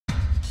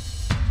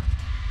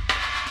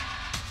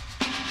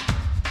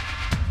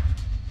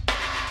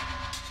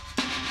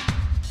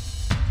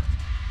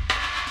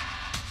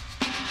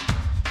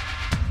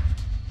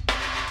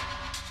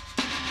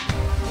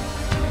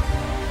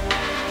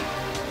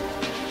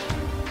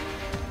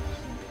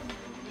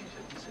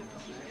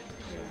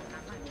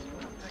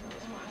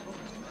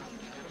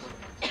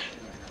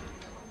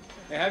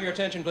May I have your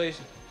attention, please?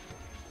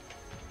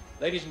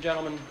 Ladies and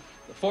gentlemen,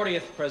 the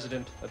 40th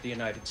President of the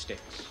United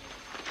States.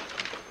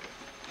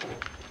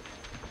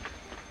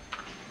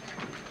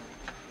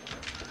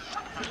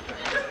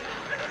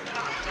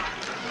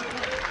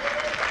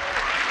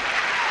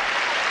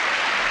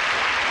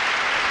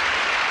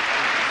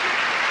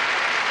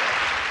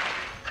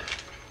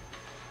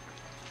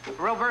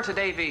 Roberta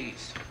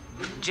Davies,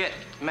 Jet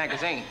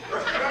Magazine.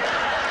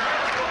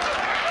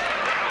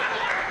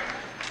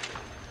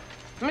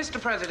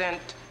 Mr.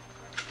 President,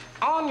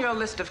 on your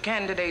list of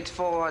candidates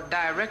for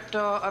director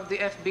of the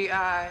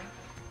FBI,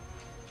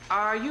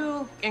 are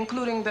you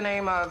including the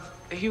name of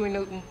Huey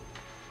Newton?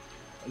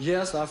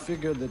 Yes, I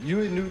figured that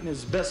Huey Newton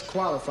is best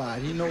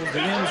qualified. He knows the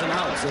ins and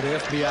outs of the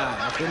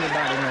FBI, if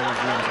anybody knows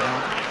the ins and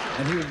outs,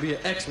 and he would be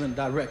an excellent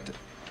director.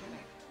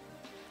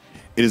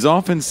 It is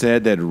often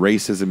said that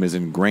racism is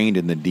ingrained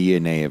in the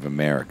DNA of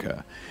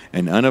America,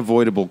 an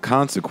unavoidable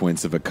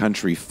consequence of a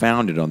country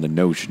founded on the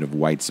notion of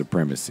white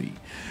supremacy.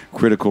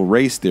 Critical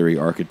race theory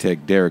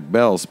architect Derrick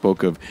Bell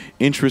spoke of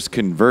interest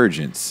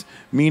convergence,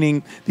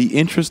 meaning the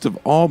interest of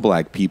all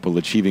black people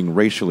achieving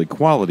racial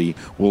equality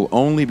will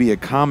only be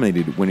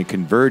accommodated when it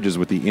converges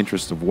with the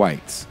interest of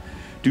whites.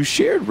 Do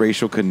shared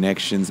racial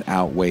connections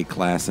outweigh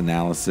class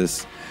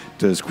analysis?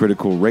 Does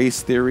critical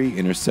race theory,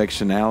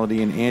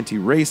 intersectionality, and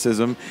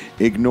anti-racism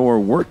ignore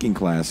working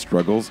class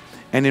struggles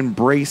and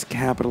embrace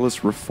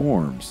capitalist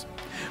reforms?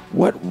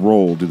 What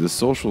role do the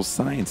social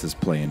sciences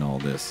play in all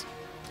this?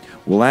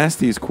 We'll ask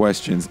these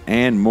questions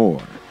and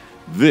more.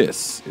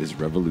 This is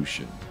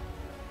Revolution.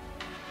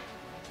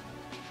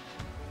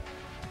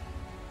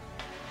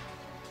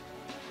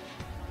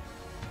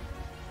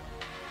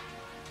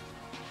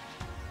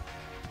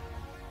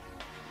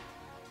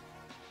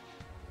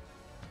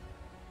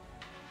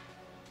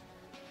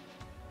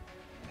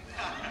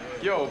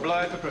 Yo,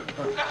 blood.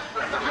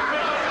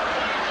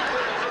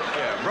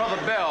 Yeah, Brother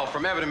Bell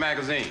from Zine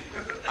Magubane.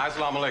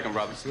 Assalamu alaikum,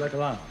 brother. Assalamu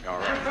alaikum. All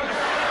right.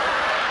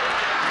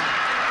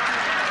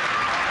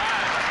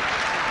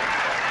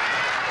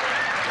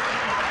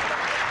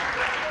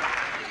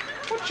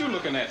 What you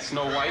looking at,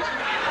 Snow White?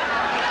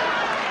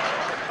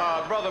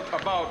 Brother,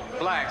 about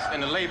blacks in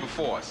the labor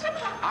force.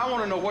 I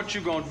want to know what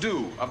you're going to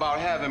do about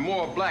having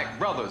more black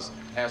brothers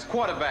as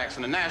quarterbacks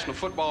in the National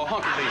Football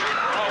Hunter League.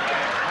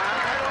 Okay.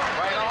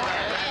 Right on.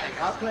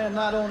 I plan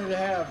not only to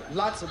have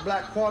lots of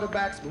black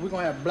quarterbacks, but we're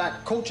going to have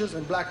black coaches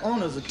and black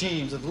owners of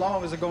teams. As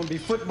long as it's going to be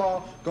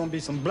football, going to be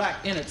some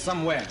black in it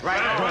somewhere. Right.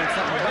 Doing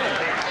something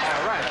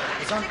bad. All right.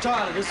 Because I'm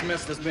tired of this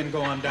mess that's been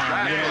going down.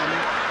 Right. You know what I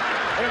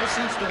mean? Ever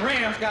since the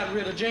Rams got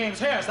rid of James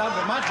Harris, that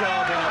was my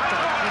job. You know what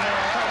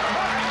I'm